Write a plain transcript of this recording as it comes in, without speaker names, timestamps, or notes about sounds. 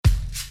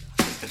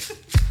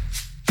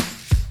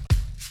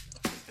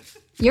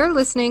You're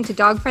listening to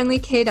Dog Friendly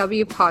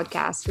KW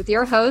Podcast with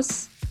your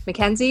hosts,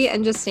 Mackenzie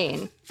and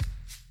Justine,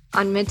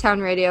 on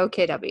Midtown Radio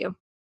KW.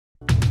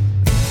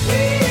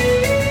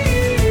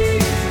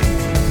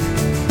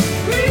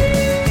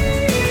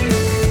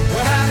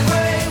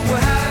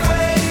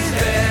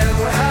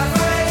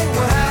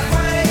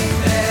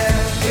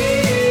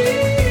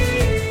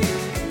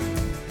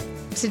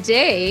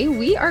 Today,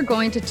 we are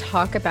going to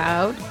talk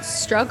about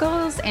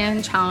struggles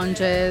and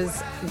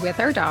challenges with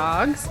our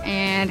dogs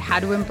and how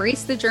to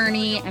embrace the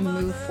journey and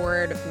move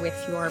forward with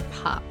your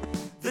pup.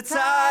 The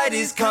tide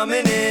is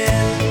coming in.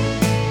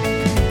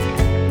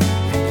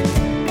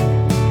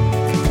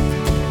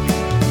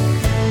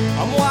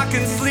 I'm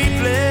walking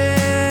sleepless,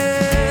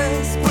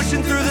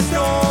 pushing through the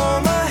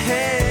storm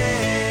ahead.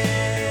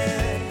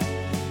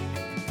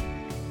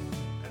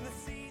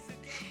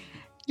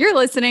 You're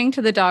listening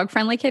to the Dog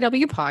Friendly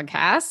KW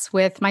podcast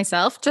with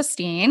myself,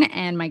 Justine,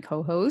 and my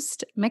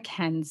co-host,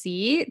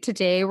 Mackenzie.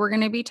 Today, we're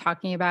going to be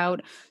talking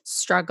about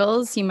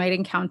struggles you might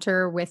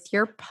encounter with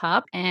your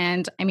pup.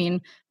 And I mean,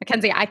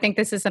 Mackenzie, I think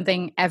this is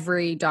something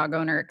every dog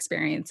owner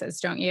experiences,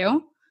 don't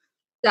you?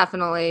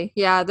 Definitely.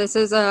 Yeah, this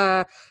is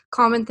a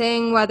common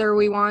thing, whether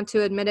we want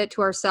to admit it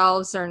to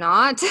ourselves or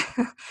not.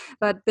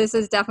 But this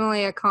is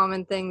definitely a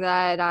common thing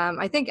that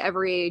I think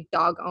every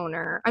dog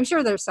owner, I'm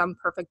sure there's some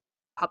perfect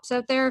pups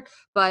out there,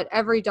 but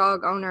every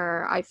dog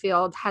owner I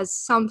feel has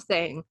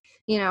something,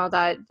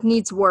 that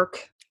needs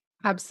work.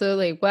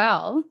 Absolutely.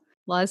 Well,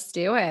 let's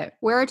do it.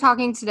 We're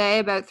talking today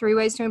about 3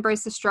 ways to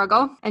embrace the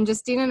struggle. And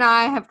Justine and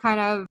I have kind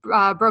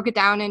of broke it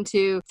down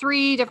into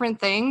 3 different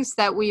things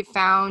that we've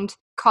found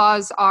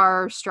cause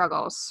our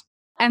struggles.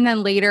 And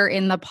then later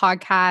in the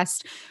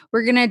podcast,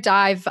 we're going to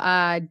dive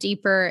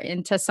deeper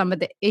into some of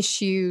the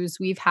issues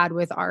we've had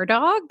with our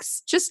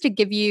dogs, just to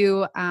give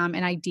you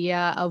an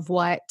idea of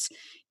what,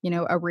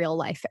 a real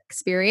life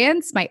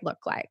experience might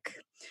look like.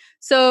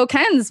 So,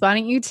 Kenz, why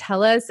don't you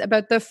tell us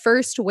about the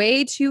first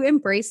way to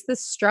embrace the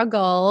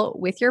struggle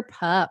with your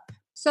pup?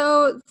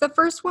 So the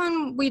first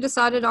one we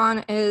decided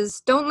on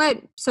is don't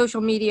let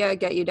social media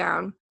get you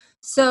down.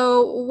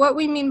 So what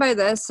we mean by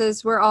this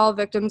is we're all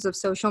victims of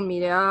social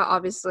media.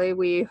 Obviously,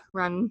 we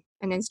run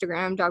an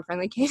Instagram, Dog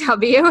Friendly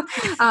KW.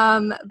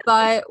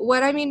 But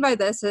what I mean by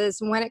this is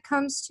when it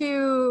comes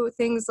to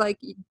things like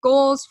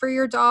goals for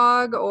your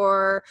dog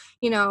or,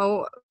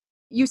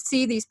 you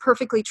see these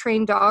perfectly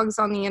trained dogs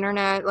on the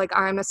internet, like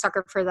I'm a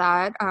sucker for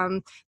that.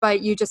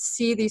 But you just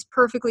see these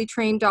perfectly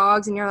trained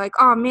dogs and you're like,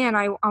 oh man,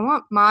 I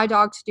want my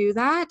dog to do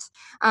that.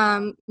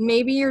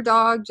 Maybe your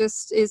dog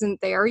just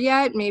isn't there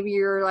yet. Maybe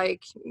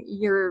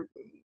you're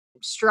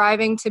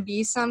striving to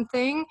be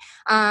something.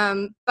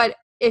 But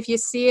if you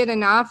see it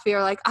enough,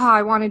 you're like, oh,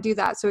 I want to do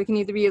that. So it can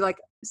either be like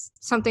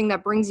something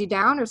that brings you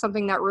down or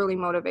something that really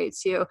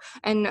motivates you.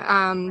 And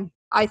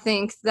I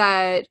think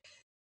that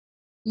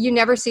you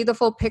never see the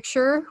full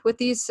picture with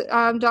these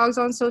dogs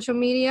on social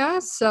media.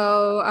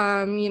 So,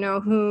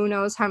 who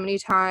knows how many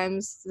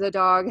times the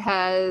dog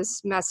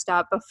has messed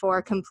up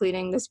before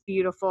completing this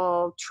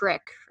beautiful trick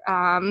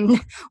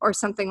or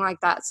something like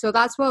that. So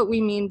that's what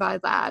we mean by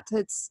that.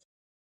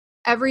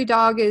 Every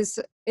dog is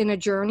in a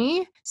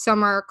journey.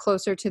 Some are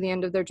closer to the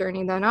end of their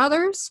journey than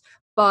others,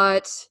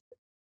 but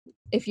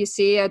if you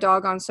see a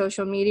dog on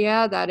social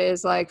media that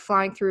is like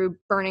flying through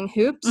burning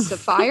hoops of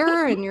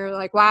fire and you're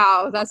like,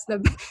 wow, that's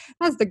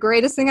the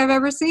greatest thing I've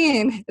ever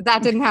seen.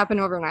 That didn't happen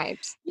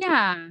overnight.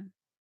 Yeah.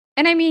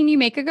 And I mean, you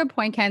make a good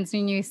point, Kenz,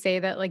 when you say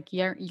that like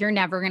you're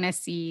never going to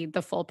see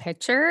the full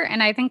picture.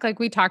 And I think like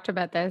we talked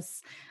about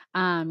this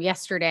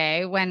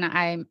yesterday when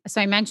I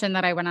mentioned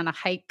that I went on a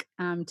hike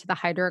to the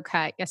Hydro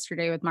Cut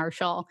yesterday with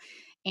Marshall.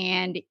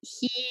 And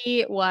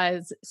he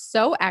was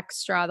so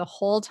extra the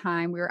whole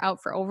time. We were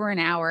out for over an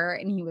hour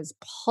and he was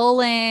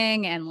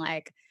pulling and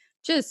like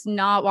just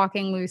not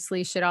walking loose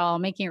leash at all,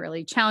 making it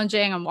really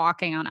challenging. I'm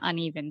walking on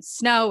uneven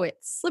snow.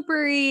 It's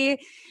slippery.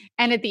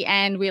 And at the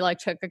end, we like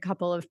took a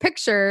couple of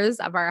pictures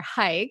of our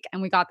hike and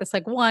we got this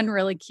like one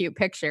really cute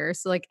picture.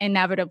 So like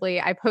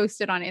inevitably I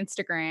posted on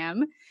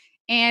Instagram.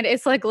 And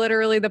it's like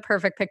literally the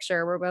perfect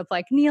picture. We're both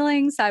like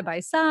kneeling side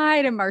by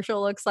side, and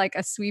Marshall looks like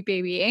a sweet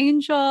baby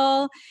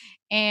angel.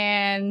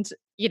 And,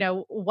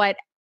 what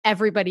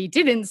everybody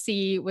didn't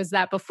see was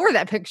that before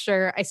that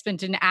picture, I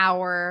spent an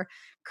hour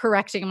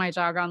correcting my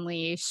dog on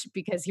leash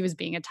because he was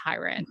being a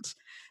tyrant.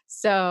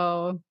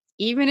 So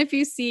even if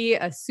you see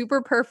a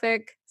super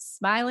perfect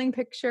smiling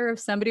picture of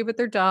somebody with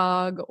their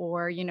dog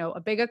or,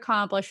 a big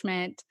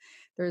accomplishment,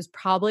 there's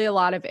probably a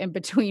lot of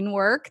in-between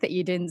work that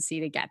you didn't see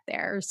to get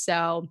there.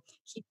 So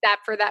keep that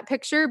for that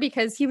picture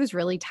because he was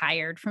really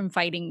tired from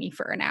fighting me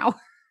for an hour.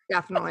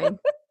 Definitely.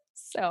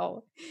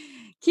 So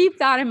keep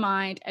that in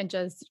mind and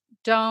just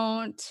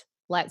don't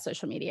let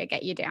social media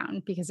get you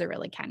down because it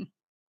really can.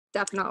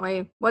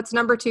 Definitely. What's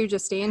number 2,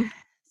 Justine?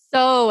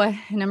 So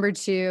number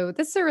 2,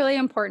 this is a really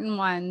important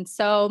one.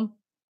 So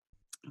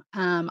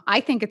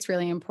I think it's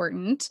really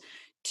important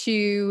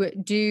to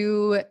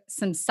do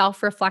some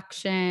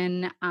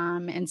self-reflection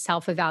and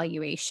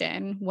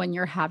self-evaluation when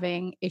you're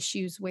having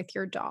issues with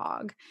your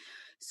dog.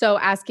 So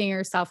asking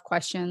yourself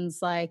questions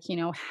like,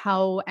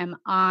 how am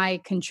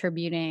I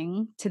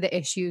contributing to the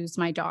issues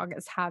my dog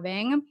is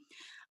having?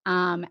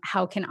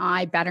 How can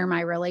I better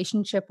my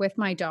relationship with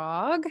my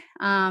dog?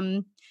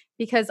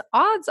 Because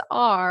odds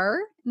are,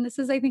 and this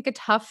is, I think, a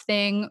tough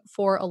thing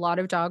for a lot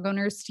of dog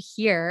owners to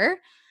hear,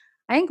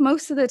 I think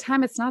most of the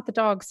time it's not the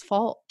dog's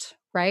fault,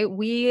 right?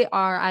 We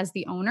are, as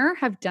the owner,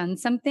 have done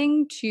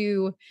something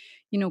to,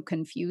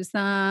 confuse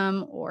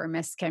them or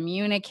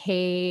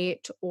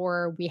miscommunicate,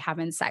 or we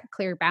haven't set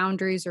clear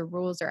boundaries or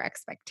rules or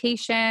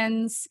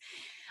expectations.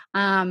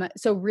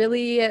 So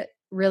really,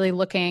 really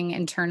looking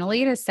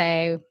internally to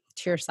say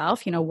to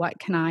yourself, what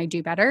can I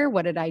do better?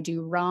 What did I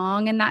do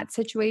wrong in that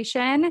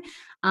situation?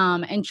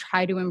 And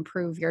try to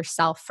improve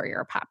yourself for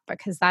your pup,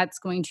 because that's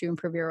going to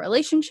improve your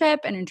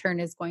relationship and in turn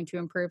is going to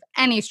improve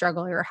any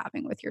struggle you're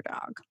having with your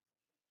dog.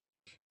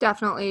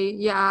 Definitely.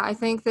 Yeah, I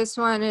think this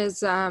one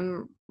is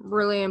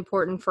really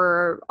important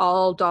for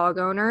all dog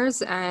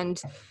owners,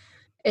 and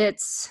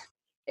it's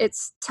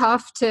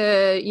tough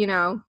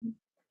to,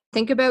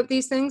 think about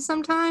these things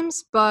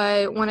sometimes,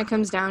 but when it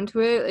comes down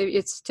to it,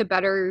 it's to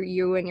better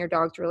you and your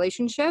dog's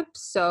relationship.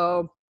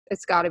 So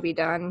it's got to be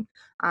done.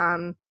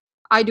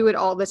 I do it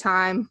all the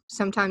time,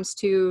 sometimes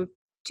too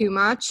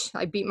much.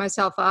 I beat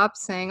myself up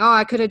saying, "Oh,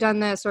 I could have done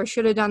this or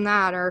should have done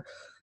that," or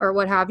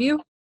what have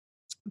you.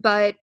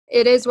 But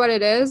it is what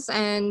it is,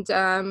 and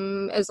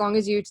as long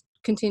as you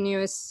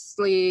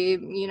continuously,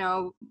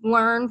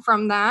 learn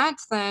from that,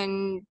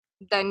 then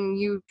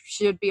you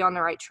should be on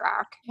the right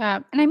track. Yeah.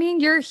 And I mean,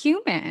 you're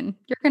human.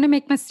 You're going to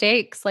make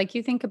mistakes. Like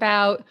you think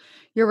about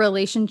your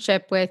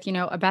relationship with,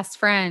 a best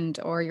friend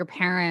or your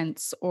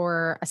parents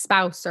or a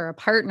spouse or a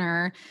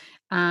partner.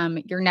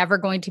 You're never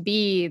going to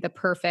be the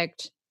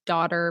perfect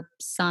daughter,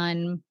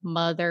 son,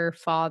 mother,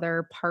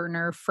 father,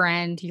 partner,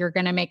 friend. You're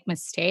going to make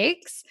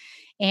mistakes.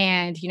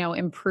 And,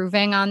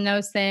 improving on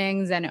those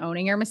things and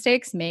owning your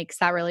mistakes makes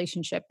that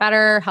relationship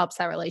better, helps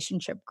that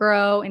relationship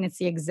grow. And it's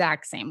the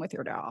exact same with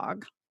your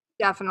dog.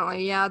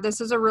 Definitely. Yeah, this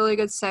is a really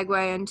good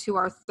segue into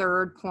our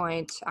third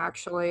point,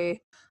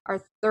 actually. Our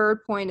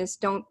third point is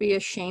don't be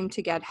ashamed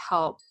to get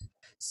help.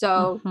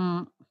 So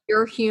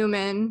you're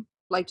human,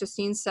 like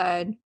Justine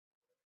said.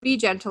 Be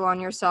gentle on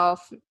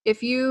yourself.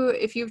 If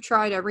you've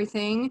tried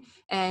everything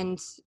and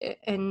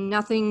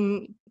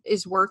nothing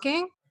is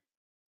working,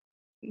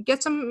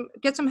 get some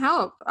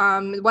help.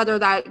 Whether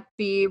that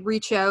be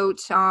reach out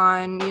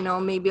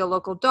on, maybe a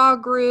local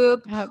dog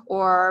group,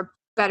 or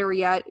better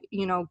yet,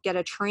 get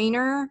a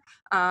trainer.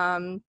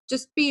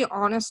 Just be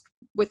honest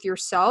with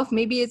yourself.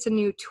 Maybe it's a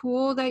new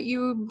tool that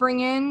you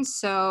bring in.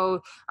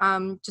 So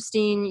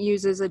Justine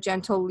uses a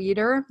gentle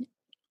leader.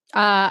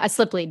 A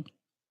slip lead.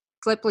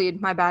 Slip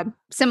lead, my bad.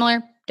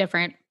 Similar,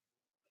 different.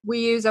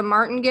 We use a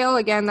martingale.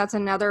 Again, that's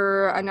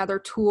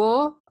another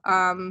tool.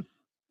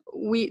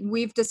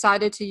 We've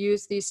decided to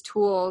use these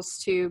tools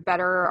to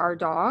better our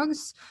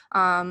dogs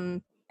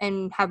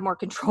and have more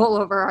control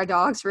over our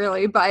dogs,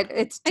 really. But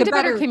it's to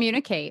better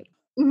communicate.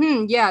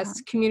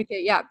 Yes,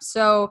 communicate. Yeah.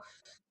 So,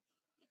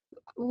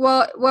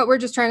 what we're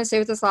just trying to say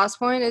with this last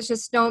point is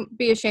just don't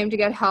be ashamed to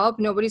get help.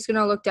 Nobody's going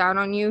to look down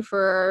on you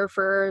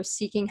for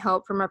seeking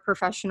help from a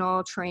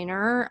professional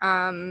trainer.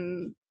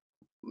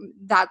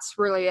 That's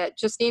really it.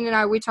 Justine and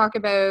I, we talk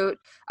about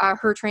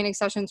her training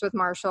sessions with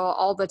Marshall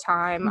all the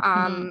time.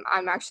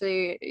 I'm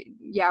actually,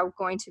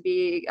 going to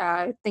be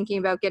thinking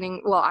about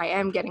I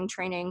am getting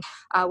training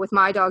with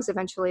my dogs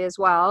eventually as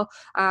well.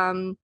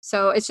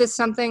 So it's just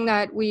something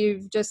that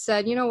we've just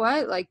said, you know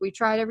what, like we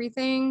tried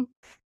everything.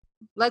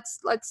 Let's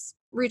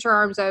reach our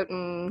arms out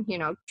and,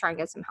 try and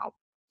get some help.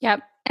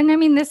 Yep. And I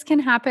mean, this can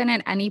happen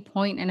at any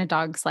point in a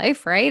dog's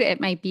life, right? It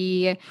might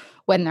be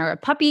when they're a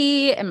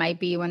puppy. It might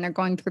be when they're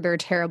going through their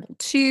terrible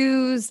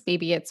twos.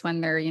 Maybe it's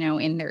when they're,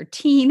 in their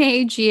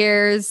teenage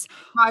years.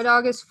 My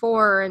dog is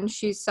 4 and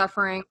she's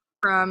suffering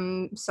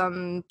from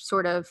some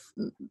sort of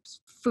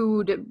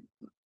food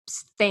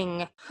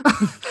thing.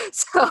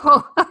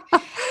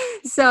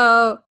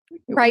 so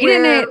right.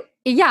 And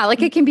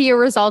it can be a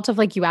result of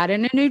like you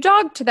added a new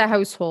dog to the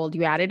household,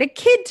 you added a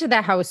kid to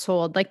the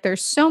household. Like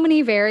there's so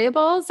many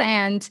variables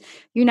and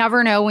you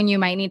never know when you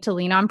might need to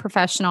lean on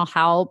professional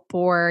help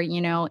or,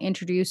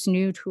 introduce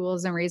new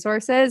tools and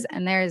resources.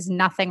 And there's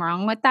nothing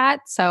wrong with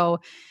that.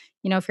 So,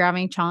 if you're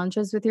having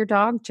challenges with your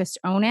dog, just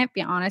own it,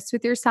 be honest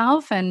with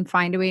yourself and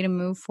find a way to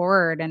move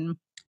forward. And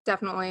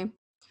definitely.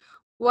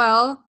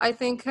 Well, I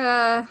think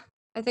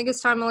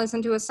it's time to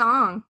listen to a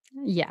song.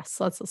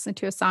 Yes, let's listen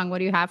to a song. What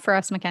do you have for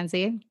us,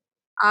 Mackenzie?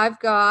 I've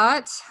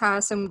got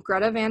some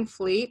Greta Van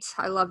Fleet.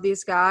 I love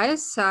these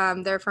guys.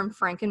 They're from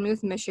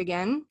Frankenmuth,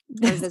 Michigan.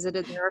 I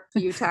visited there a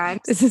few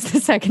times. This is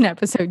the second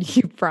episode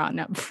you've brought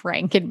up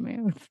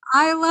Frankenmuth.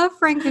 I love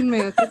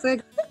Frankenmuth. It's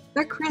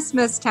a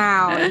Christmas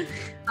town.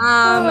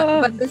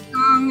 But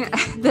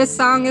this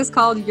song is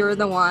called "You're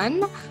the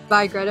One"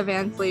 by Greta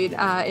Van Fleet.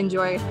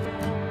 Enjoy.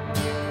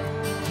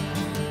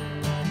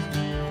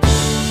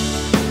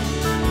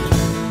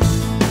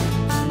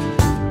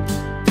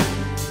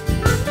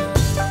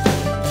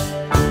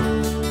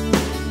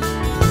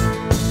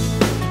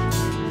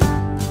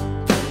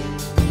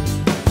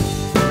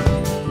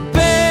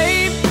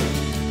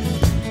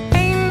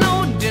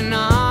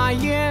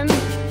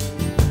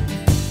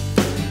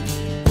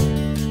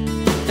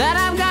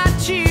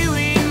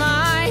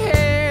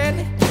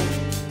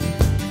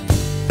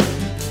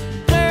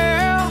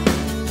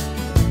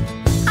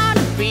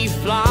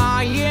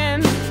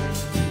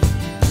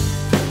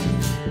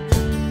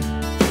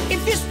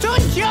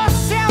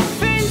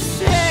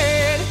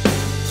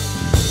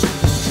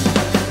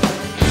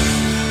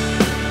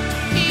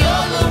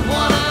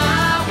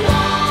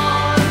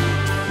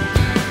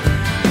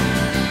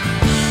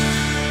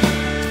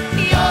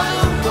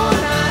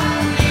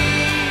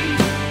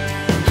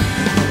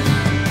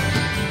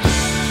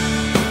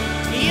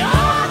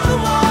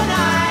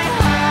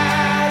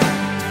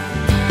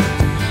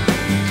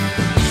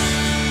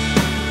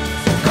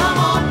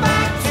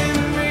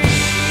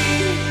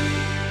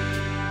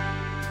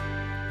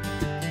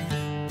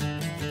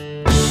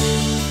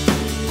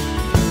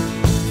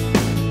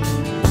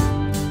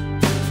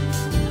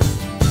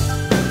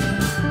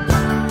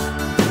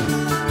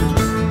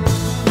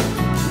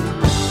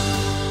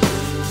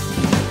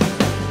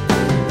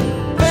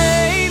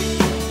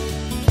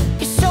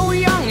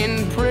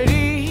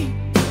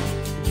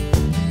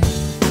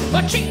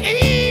 but you're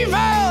evil.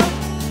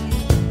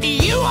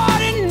 You ought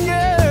to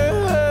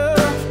know.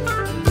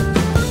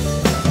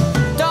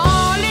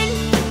 Darling,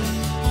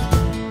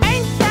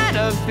 ain't that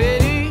a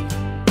pity?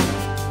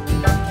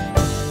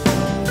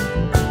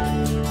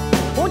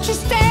 Won't you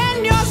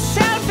stand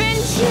yourself in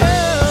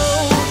show?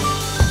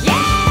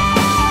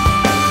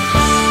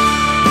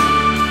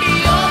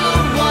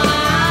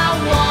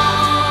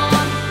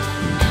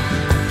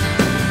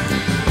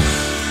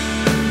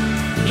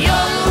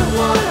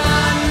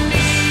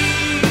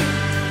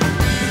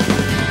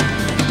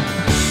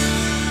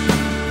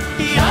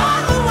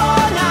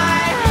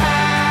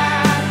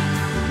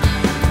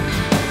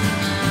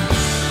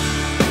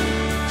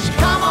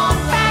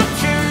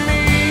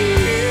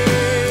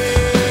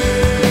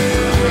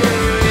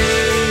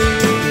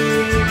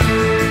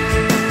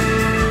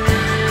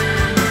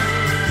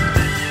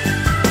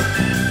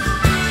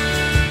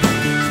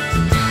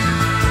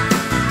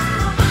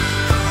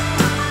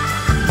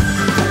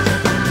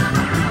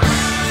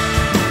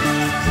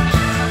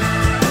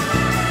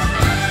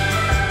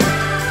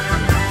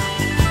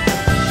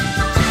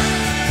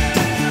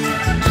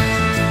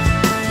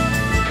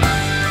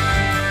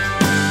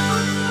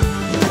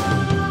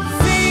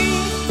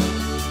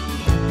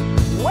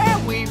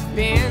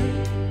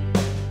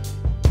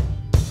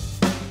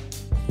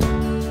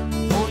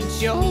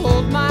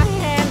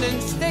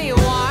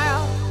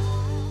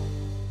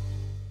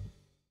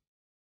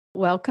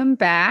 Welcome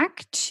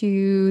back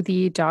to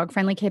the Dog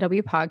Friendly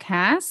KW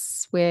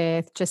podcast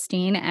with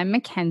Justine and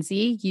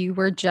Mackenzie. You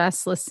were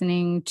just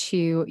listening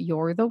to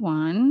You're the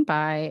One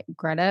by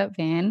Greta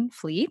Van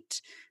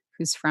Fleet,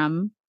 who's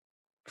from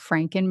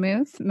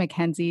Frankenmuth,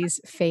 Mackenzie's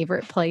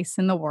favorite place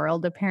in the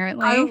world,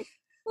 apparently. I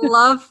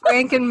love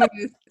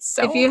Frankenmuth.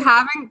 So if you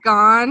haven't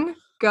gone,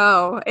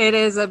 go. It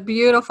is a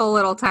beautiful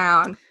little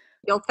town.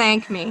 You'll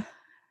thank me.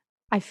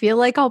 I feel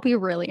like I'll be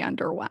really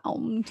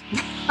underwhelmed.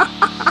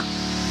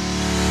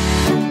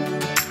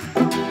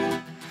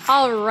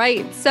 All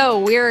right, so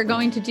we're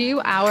going to do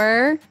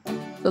our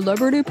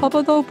Celebrity Pup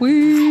of the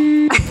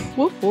Week.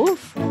 Woof,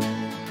 woof.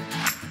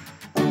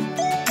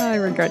 I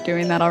regret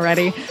doing that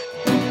already.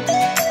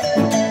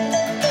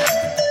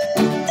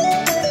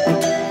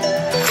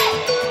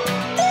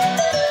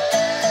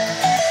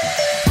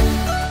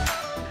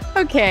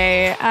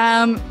 Okay,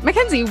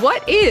 Mackenzie,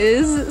 what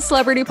is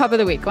Celebrity Pup of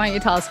the Week? Why don't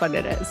you tell us what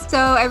it is?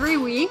 So every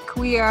week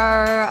we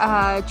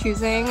are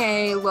choosing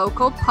a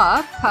local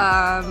pup.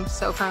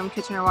 So from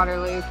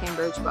Kitchener-Waterloo,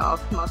 Cambridge, well,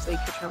 mostly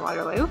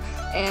Kitchener-Waterloo.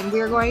 And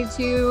we are going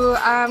to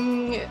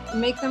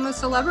make them a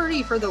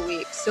celebrity for the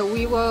week. So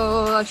we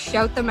will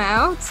shout them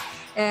out.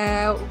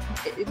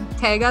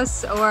 Tag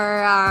us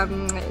or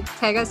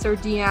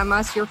DM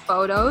us your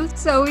photos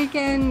so we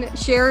can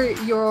share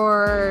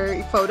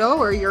your photo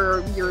or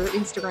your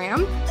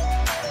Instagram.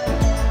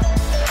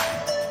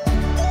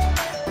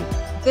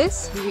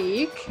 This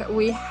week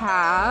we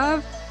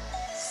have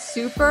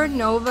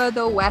Supernova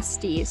the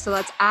Westie. So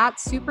that's at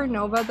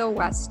Supernova the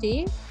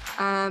Westie.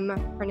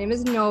 Her name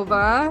is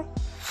Nova.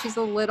 She's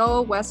a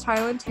little West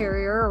Highland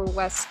Terrier or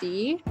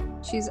Westie.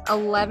 She's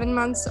 11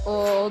 months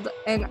old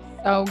and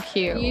so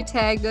cute. She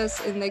tagged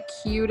us in the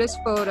cutest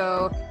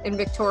photo in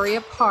Victoria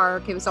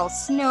Park. It was all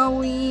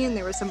snowy and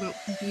there were some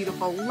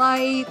beautiful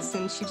lights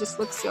and she just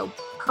looked so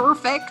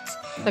perfect.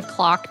 The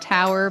clock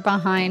tower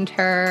behind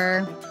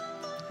her.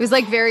 It was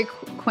like very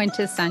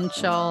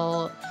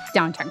quintessential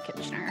downtown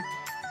Kitchener.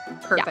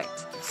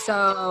 Perfect. Yeah.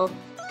 So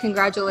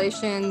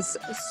congratulations,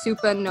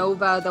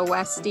 Supernova the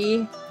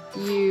Westie.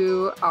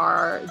 You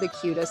are the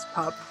cutest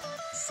pup,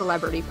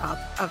 celebrity pup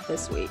of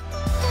this week.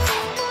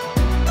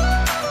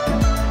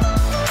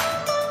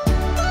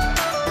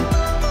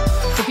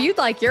 If you'd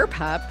like your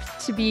pup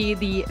to be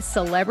the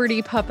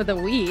celebrity pup of the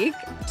week,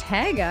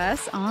 tag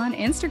us on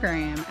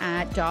Instagram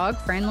at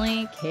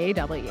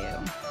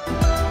DogFriendlyKW.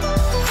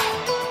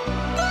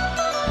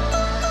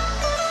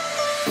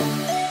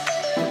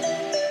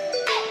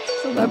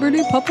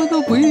 Celebrity pup of the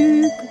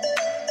week.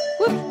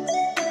 Woof.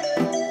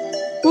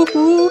 Woof,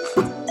 woof.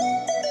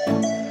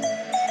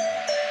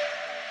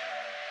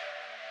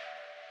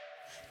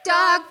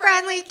 Dog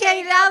Friendly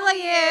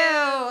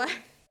KW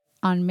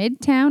on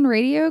Midtown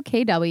Radio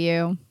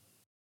KW.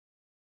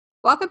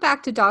 Welcome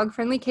back to Dog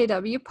Friendly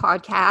KW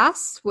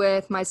podcast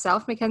with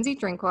myself, Mackenzie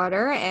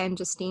Drinkwater, and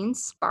Justine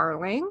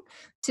Sparling.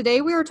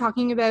 Today we are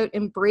talking about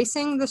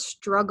embracing the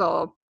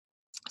struggle.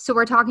 So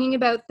we're talking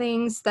about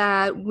things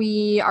that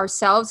we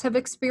ourselves have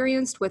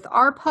experienced with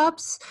our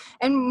pups,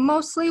 and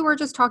mostly we're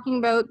just talking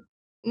about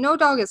no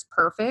dog is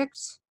perfect,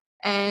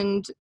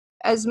 and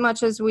as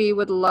much as we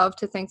would love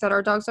to think that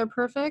our dogs are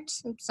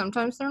perfect,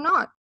 sometimes they're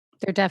not.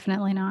 They're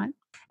definitely not.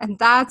 And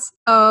that's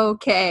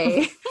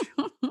okay.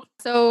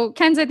 So,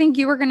 Kenz, I think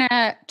you were going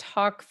to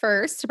talk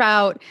first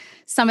about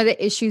some of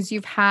the issues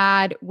you've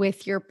had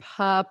with your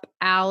pup,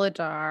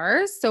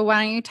 Aladar. So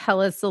why don't you tell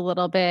us a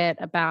little bit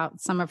about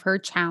some of her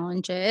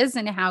challenges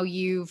and how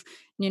you've,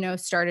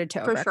 started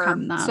to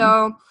overcome them?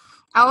 So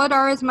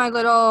Aladar is my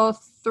little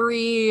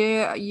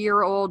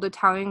 3-year-old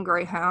Italian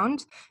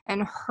Greyhound,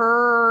 and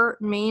her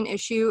main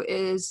issue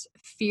is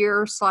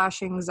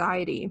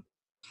fear/anxiety.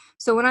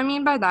 So what I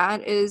mean by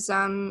that is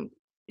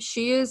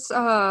she is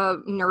a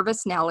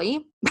nervous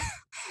Nelly.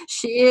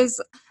 She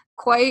is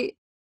quite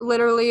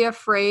literally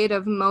afraid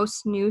of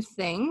most new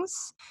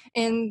things.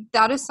 And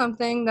that is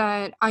something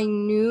that I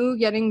knew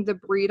getting the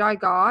breed I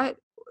got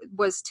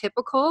was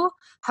typical.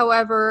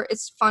 However,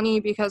 it's funny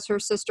because her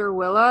sister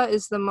Willa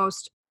is the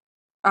most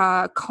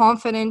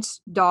confident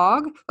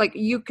dog. Like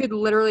you could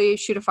literally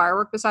shoot a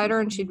firework beside her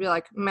and she'd be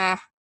like, meh,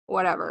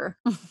 whatever.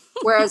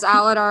 Whereas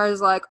Aladar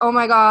is like, oh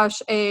my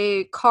gosh,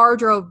 a car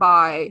drove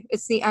by.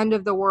 It's the end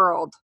of the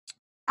world.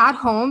 At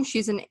home,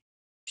 she's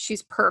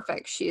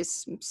perfect.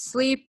 She's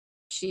sleep.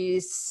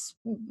 She's,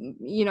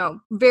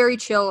 very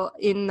chill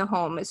in the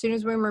home. As soon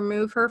as we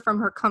remove her from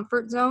her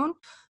comfort zone,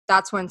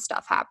 that's when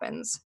stuff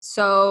happens.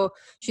 So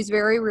she's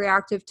very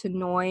reactive to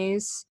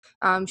noise.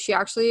 She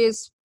actually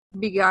has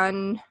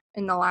begun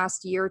in the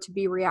last year to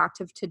be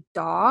reactive to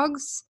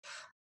dogs.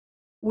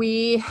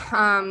 We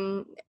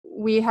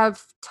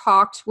have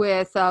talked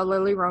with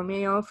Lily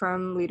Romeo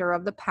from Leader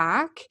of the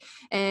Pack,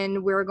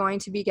 and we're going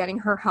to be getting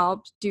her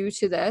help due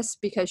to this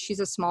because she's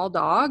a small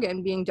dog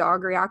and being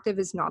dog reactive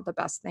is not the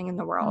best thing in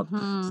the world.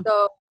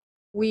 So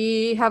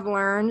we have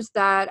learned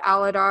that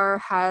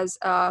Aladar has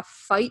a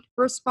fight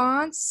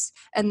response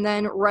and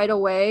then right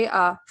away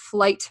a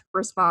flight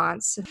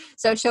response.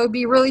 So she'll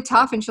be really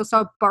tough and she'll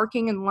start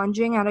barking and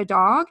lunging at a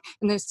dog.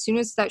 And then as soon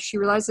as that she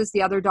realizes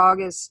the other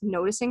dog is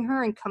noticing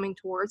her and coming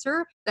towards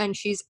her, then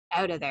she's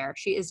out of there.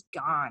 She is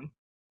gone.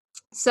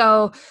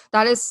 So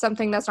that is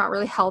something that's not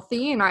really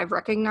healthy, and I've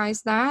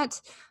recognized that.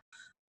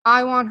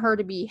 I want her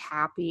to be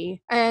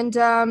happy. And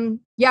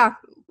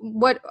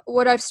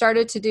what I've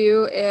started to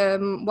do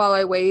while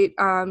I wait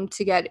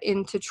to get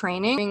into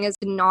training is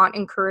to not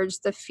encourage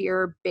the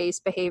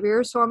fear-based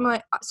behavior. So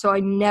I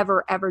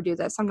never ever do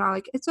this. I'm not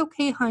like, it's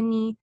okay,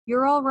 honey,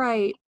 you're all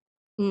right.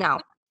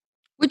 No.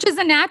 Which is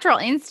a natural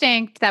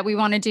instinct that we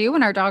want to do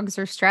when our dogs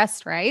are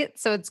stressed, right?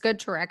 So it's good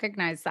to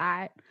recognize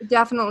that.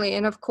 Definitely.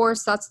 And of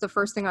course, that's the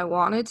first thing I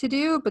wanted to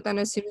do. But then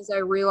as soon as I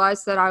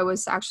realized that I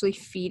was actually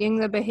feeding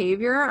the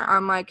behavior,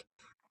 I'm like,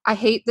 I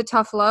hate the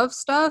tough love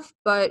stuff,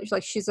 but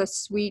like she's a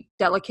sweet,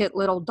 delicate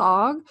little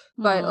dog.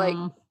 But like,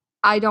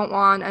 I don't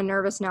want a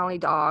nervous Nelly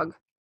dog.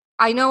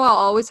 I know I'll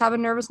always have a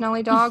nervous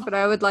Nelly dog, but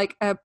I would like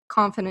a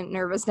confident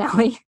nervous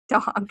Nelly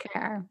dog.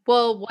 Fair.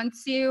 Well,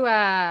 once you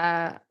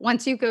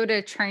go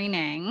to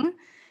training,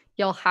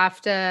 you'll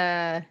have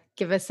to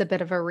give us a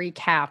bit of a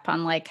recap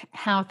on like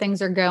how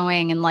things are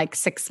going in like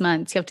 6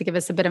 months. You have to give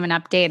us a bit of an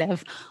update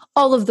of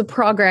all of the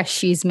progress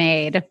she's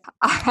made.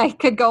 I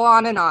could go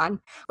on,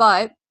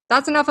 but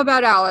that's enough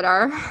about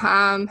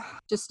Aladar.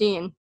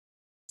 Justine,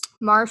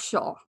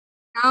 Marshall,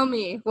 tell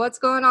me what's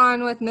going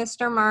on with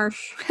Mr.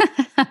 Marsh.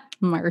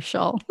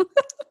 Marshall.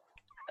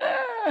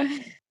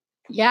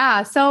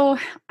 Yeah. So,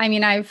 I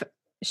mean, I've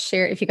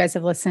shared, if you guys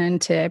have listened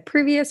to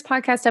previous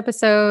podcast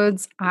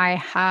episodes, I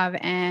have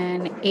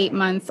an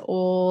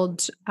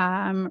 8-month-old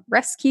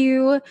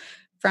rescue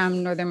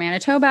from Northern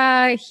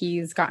Manitoba.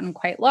 He's gotten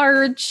quite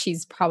large.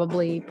 He's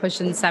probably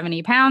pushing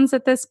 70 pounds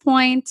at this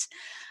point.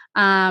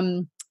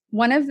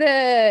 One of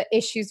the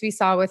issues we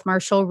saw with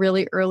Marshall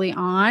really early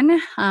on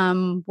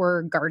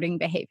were guarding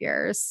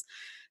behaviors.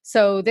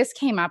 So this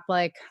came up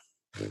like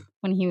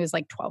when he was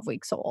like 12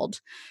 weeks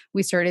old.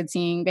 We started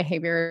seeing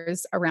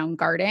behaviors around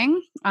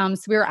guarding. So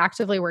we were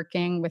actively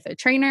working with a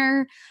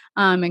trainer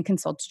and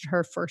consulted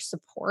her for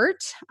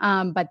support.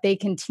 But they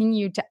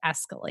continued to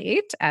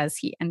escalate as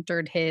he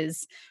entered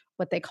his,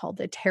 what they call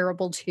the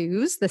terrible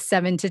twos, the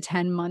 7 to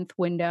 10 month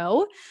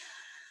window.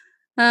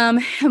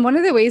 And one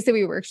of the ways that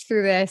we worked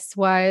through this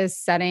was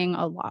setting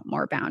a lot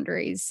more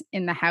boundaries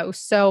in the house.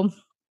 So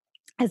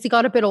as he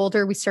got a bit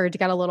older, we started to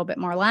get a little bit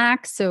more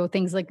lax. So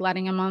things like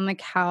letting him on the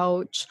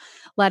couch,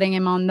 letting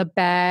him on the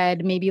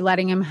bed, maybe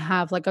letting him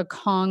have like a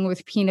Kong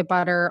with peanut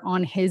butter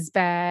on his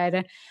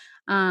bed.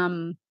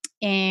 And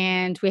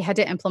we had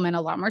to implement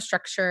a lot more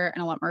structure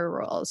and a lot more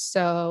rules.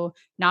 So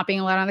not being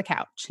allowed on the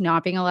couch,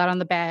 not being allowed on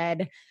the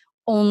bed,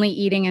 only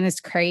eating in his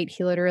crate.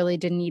 He literally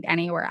didn't eat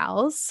anywhere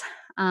else.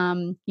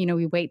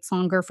 He waits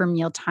longer for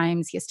meal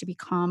times. He has to be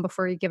calm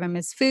before you give him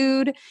his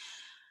food.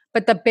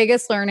 But the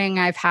biggest learning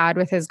I've had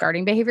with his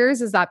guarding behaviors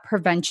is that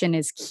prevention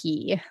is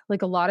key.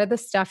 Like a lot of the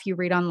stuff you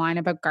read online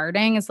about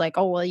guarding is like,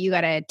 oh, well, you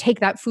got to take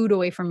that food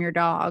away from your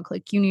dog.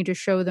 Like you need to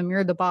show them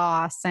you're the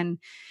boss. And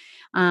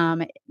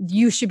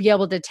you should be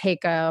able to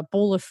take a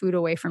bowl of food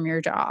away from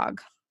your dog.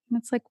 And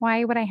it's like,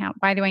 why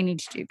do I need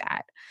to do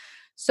that?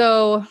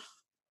 So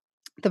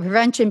the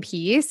prevention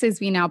piece is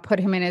we now put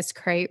him in his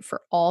crate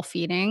for all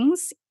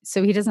feedings.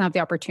 So he doesn't have the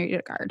opportunity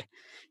to guard.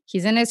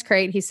 He's in his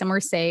crate. He's somewhere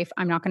safe.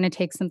 I'm not going to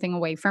take something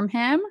away from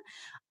him.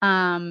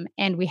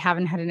 And we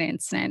haven't had an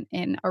incident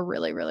in a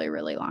really, really,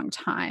 really long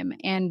time.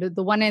 And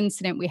the one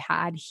incident we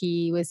had,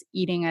 he was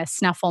eating a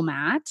snuffle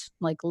mat,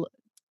 like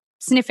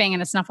sniffing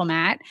in a snuffle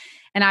mat.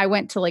 And I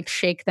went to like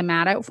shake the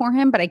mat out for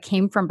him, but I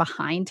came from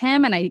behind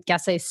him and I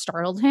guess I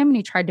startled him and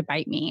he tried to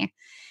bite me.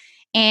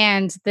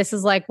 And this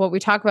is like what we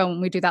talk about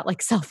when we do that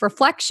like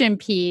self-reflection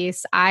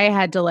piece. I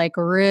had to like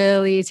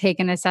really take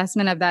an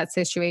assessment of that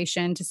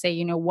situation to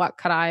say, what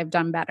could I have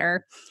done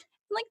better?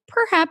 Like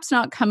perhaps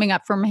not coming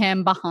up from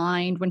him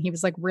behind when he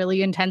was like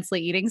really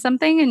intensely eating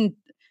something and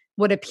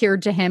what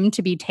appeared to him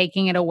to be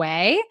taking it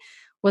away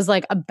was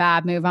like a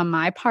bad move on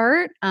my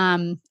part.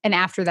 And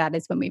after that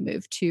is when we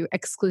moved to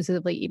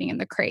exclusively eating in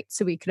the crate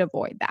so we could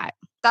avoid that.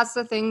 That's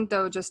the thing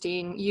though,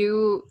 Justine.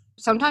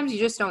 Sometimes you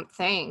just don't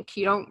think.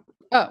 You don't.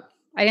 Oh,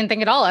 I didn't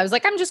think at all. I was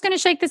like, I'm just going to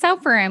shake this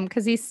out for him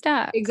because he's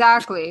stuck.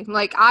 Exactly.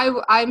 Like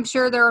I'm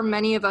sure there are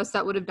many of us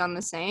that would have done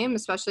the same,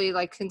 especially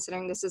like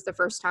considering this is the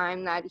first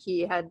time that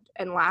he had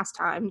and last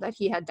time that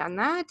he had done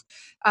that.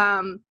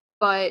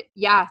 But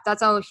yeah,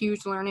 that's a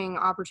huge learning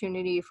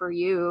opportunity for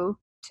you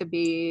to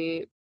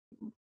be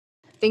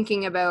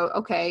thinking about,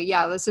 okay,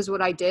 yeah, this is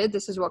what I did.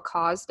 This is what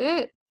caused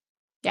it.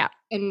 Yeah.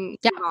 And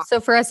yeah. So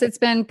for us, it's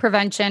been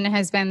prevention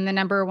has been the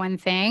number one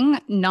thing,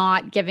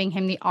 not giving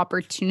him the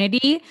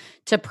opportunity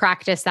to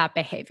practice that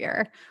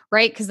behavior,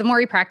 right? Because the more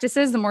he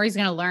practices, the more he's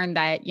going to learn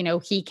that,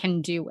 he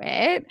can do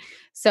it.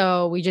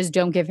 So we just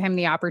don't give him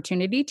the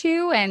opportunity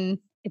to. And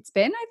it's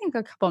been, I think,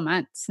 a couple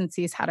months since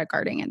he's had a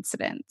guarding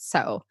incident.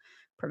 So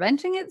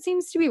preventing it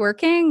seems to be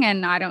working.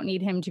 And I don't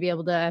need him to be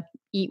able to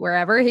eat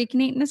wherever he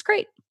can eat in his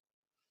crate.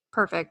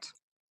 Perfect.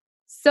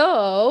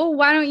 So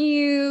why don't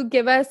you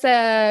give us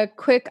a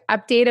quick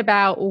update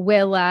about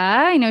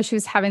Willa? I know she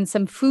was having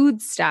some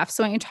food stuff.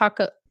 So why don't you talk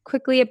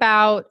quickly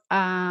about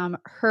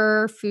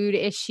her food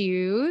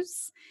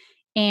issues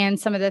and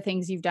some of the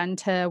things you've done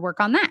to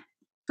work on that?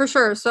 For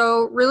sure.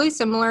 So really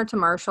similar to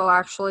Marshall,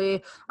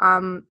 actually.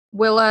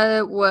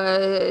 Willa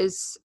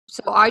was...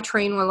 So I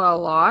train Willa a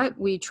lot.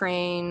 We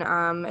train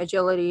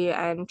agility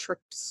and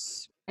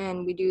tricks,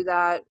 and we do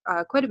that,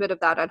 quite a bit of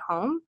that at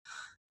home.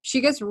 She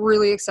gets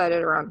really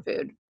excited around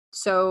food.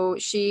 So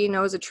she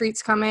knows a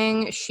treat's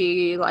coming.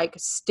 She like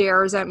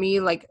stares at me,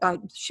 like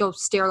she'll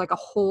stare like a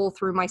hole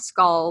through my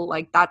skull.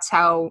 Like that's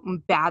how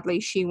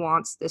badly she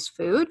wants this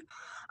food.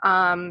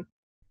 And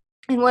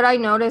what I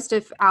noticed,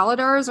 if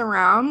Aladar is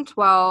around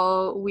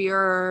while we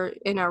are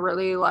in a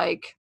really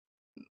like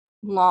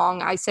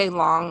long, I say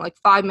long, like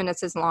 5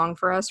 minutes is long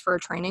for us for a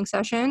training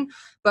session.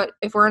 But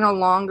if we're in a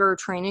longer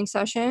training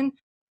session,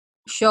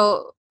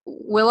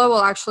 Willa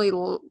will actually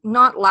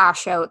not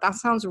lash out. That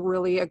sounds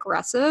really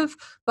aggressive,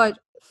 but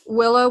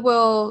Willa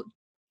will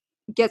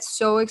get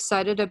so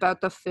excited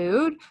about the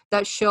food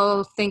that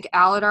she'll think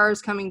Aladar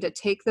is coming to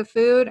take the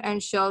food,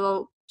 and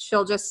she'll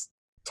just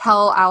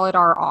tell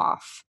Aladar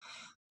off.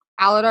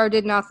 Aladar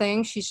did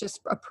nothing. She's just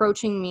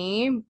approaching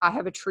me. I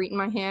have a treat in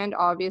my hand,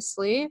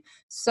 obviously.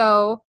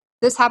 So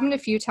this happened a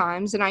few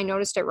times, and I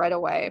noticed it right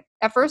away.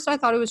 At first, I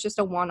thought it was just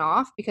a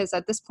one-off because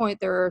at this point,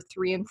 there are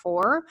 3 and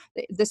 4.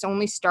 This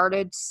only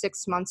started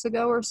 6 months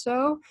ago or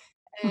so.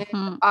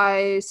 And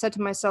I said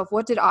to myself,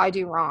 what did I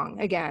do wrong?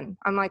 Again,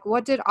 I'm like,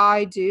 what did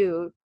I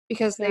do?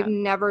 Because they've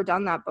never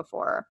done that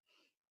before.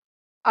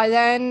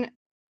 I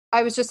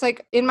was just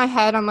like, in my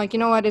head, I'm like, you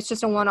know what? It's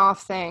just a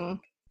one-off thing.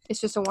 It's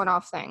just a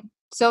one-off thing.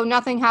 So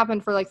nothing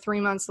happened for like 3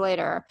 months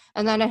later.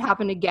 And then it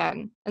happened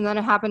again. And then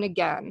it happened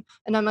again.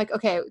 And I'm like,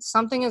 okay,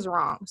 something is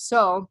wrong.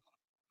 So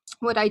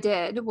what I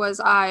did was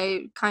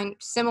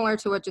similar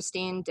to what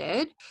Justine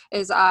did,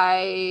 is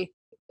I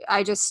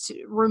just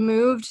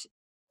removed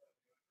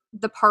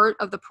the part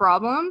of the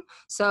problem.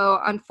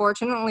 So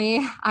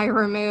unfortunately, I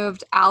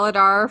removed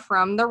Aladar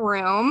from the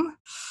room.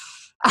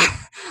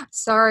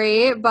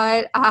 Sorry,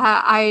 but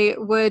I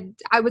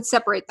would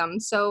separate them.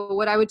 So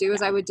what I would do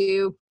is I would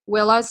do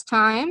Willa's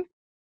time,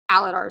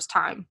 Aladar's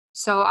time.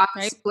 So I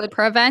would split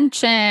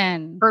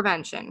prevention.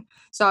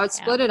 So I would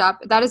split it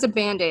up. That is a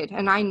Band-Aid,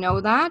 and I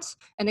know that.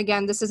 And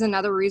again, this is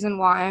another reason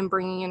why I'm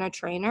bringing in a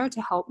trainer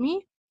to help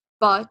me.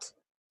 But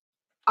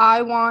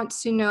I want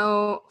to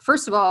know,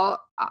 first of all,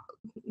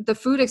 the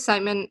food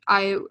excitement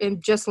I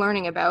am just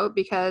learning about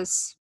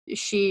because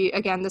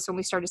this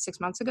only started 6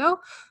 months ago,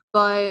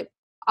 but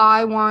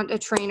I want a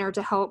trainer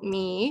to help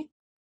me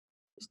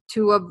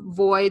to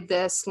avoid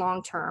this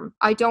long term.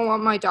 I don't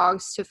want my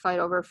dogs to fight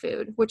over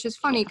food, which is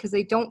funny because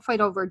they don't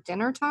fight over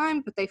dinner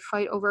time, but they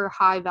fight over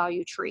high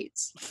value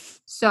treats.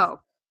 So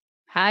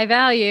high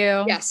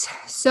value. Yes.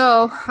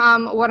 So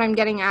what I'm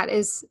getting at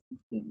is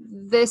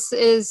this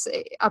is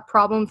a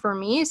problem for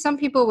me. Some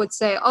people would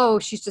say, oh,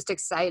 she's just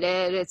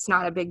excited. It's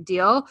not a big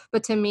deal.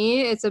 But to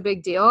me, it's a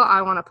big deal.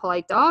 I want a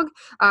polite dog.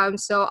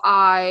 So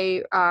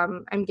I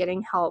am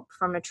getting help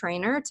from a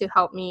trainer to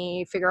help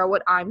me figure out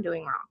what I'm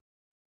doing wrong.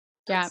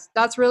 Yeah.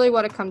 That's really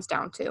what it comes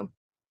down to.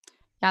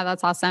 Yeah,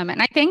 that's awesome.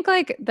 And I think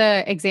like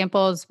the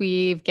examples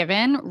we've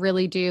given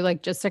really do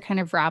like just to kind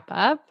of wrap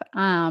up.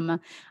 I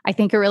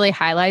think it really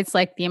highlights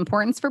like the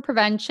importance for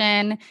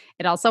prevention.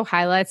 It also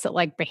highlights that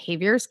like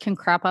behaviors can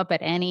crop up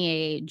at any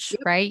age,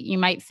 right? You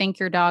might think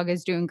your dog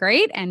is doing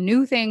great and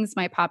new things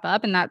might pop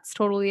up and that's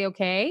totally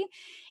okay.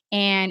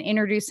 and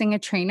introducing a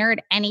trainer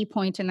at any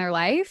point in their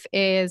life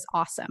is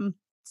awesome.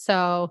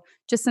 So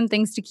just some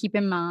things to keep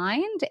in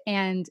mind.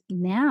 And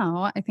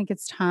now I think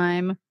it's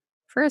time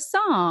for a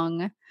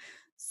song.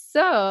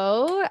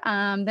 So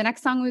the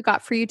next song we've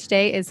got for you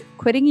today is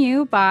Quitting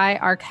You by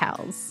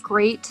Arkells.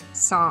 Great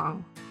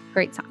song.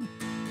 Great song.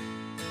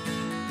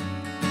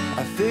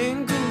 I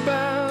think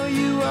about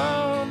you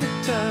all the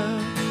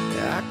time.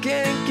 I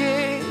can't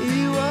get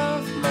you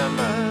off my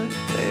mind.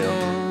 They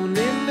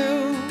only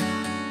knew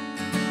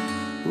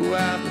who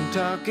I've been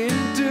talking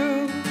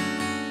to.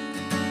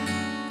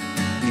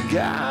 You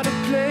got a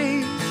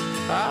place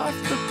off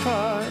the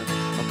park.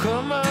 I'll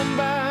come on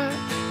by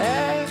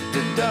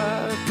after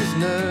dark. Was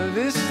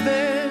nervous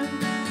then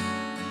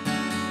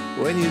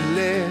when you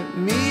let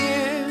me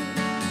in.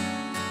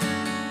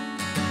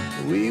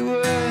 We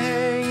were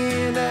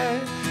hanging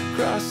at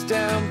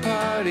crosstown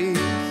parties.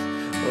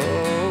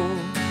 Oh,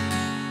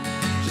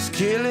 just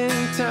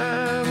killing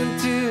time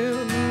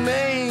until the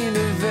main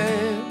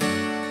event.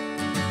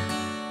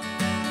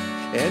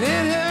 And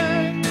it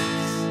hurts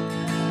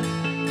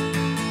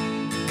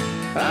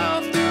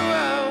all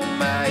throughout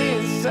my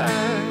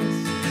insides.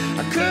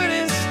 I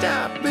couldn't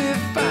stop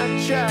if I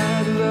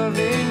tried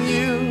loving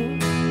you.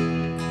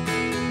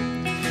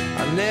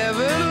 I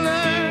never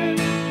learned,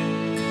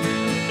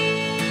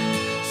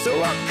 so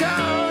I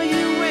call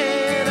you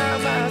when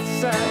I'm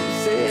outside. You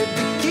said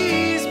the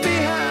keys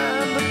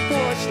behind the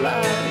porch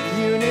light,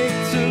 unit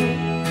 2.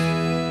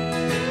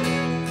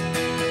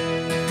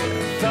 I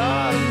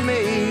thought I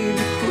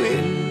maybe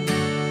quitting,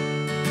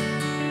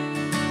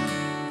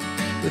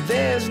 but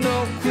there's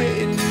no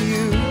quitting you.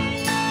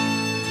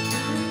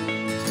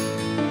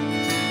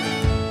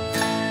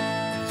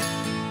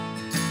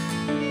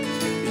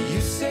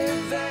 You said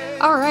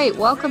that. All right,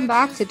 welcome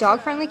back to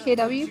Dog Friendly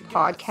KW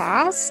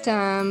podcast.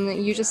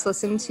 You just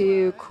listened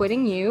to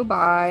Quitting You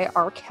by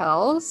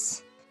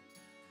Arkells.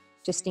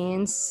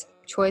 Justine's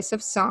choice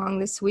of song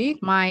this week.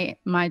 My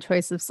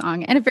choice of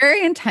song, and a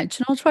very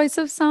intentional choice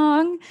of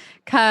song,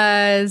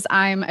 because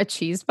I'm a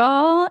cheese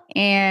ball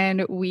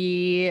and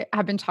we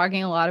have been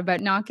talking a lot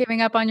about not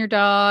giving up on your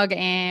dog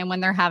and when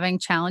they're having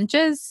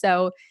challenges.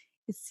 So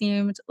it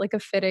seemed like a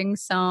fitting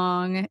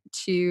song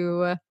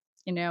to,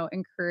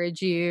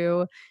 encourage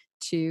you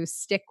to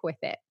stick with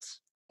it.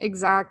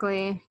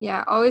 Exactly.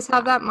 Yeah, always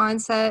have that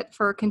mindset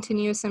for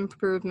continuous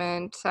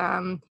improvement.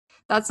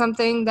 That's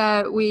something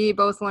that we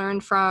both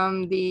learned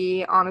from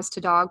the Honest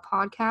to Dog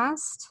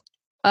podcast.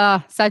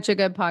 Such a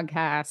good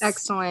podcast.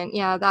 Excellent.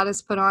 Yeah, that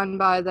is put on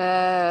by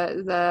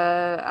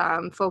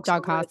the folks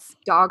Dog over at Hoss.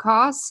 Dog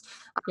Hoss.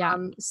 Yeah.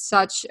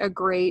 Such a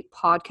great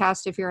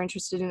podcast if you're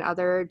interested in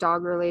other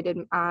dog-related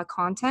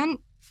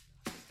content.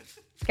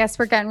 Guess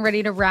we're getting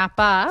ready to wrap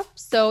up.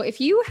 So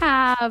if you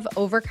have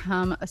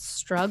overcome a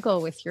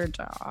struggle with your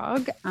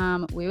dog,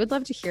 we would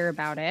love to hear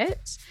about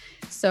it.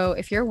 So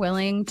if you're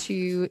willing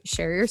to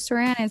share your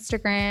story on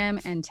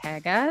Instagram and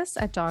tag us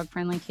at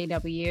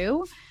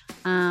DogFriendlyKW,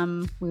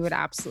 we would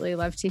absolutely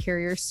love to hear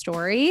your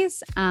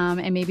stories,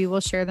 and maybe we'll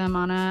share them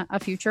on a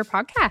future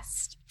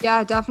podcast.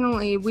 Yeah,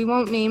 definitely. We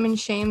won't name and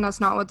shame. That's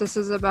not what this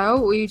is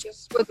about. We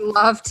just would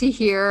love to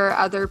hear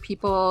other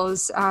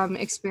people's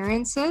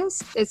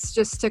experiences. It's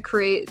just to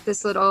create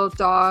this little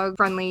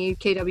dog-friendly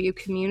KW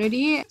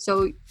community.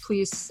 So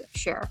please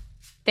share.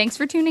 Thanks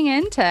for tuning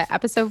in to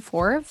episode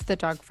 4 of the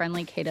Dog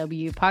Friendly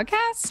KW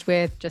podcast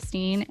with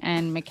Justine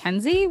and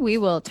Mackenzie. We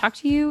will talk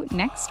to you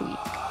next week.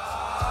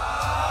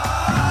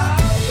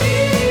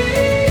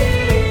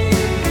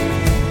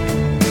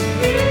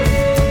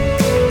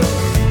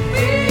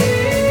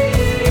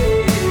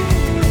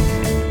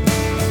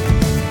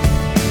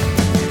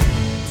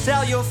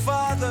 Tell your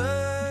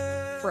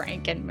father.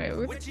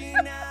 Frankenmuth.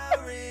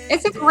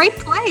 It's a great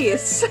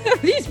place.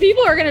 These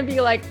people are going to be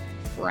like,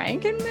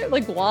 Frankenmuth?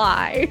 Like,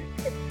 why?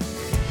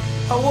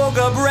 I woke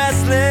up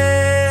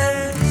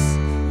restless,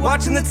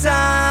 watching the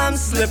time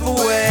slip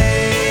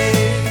away.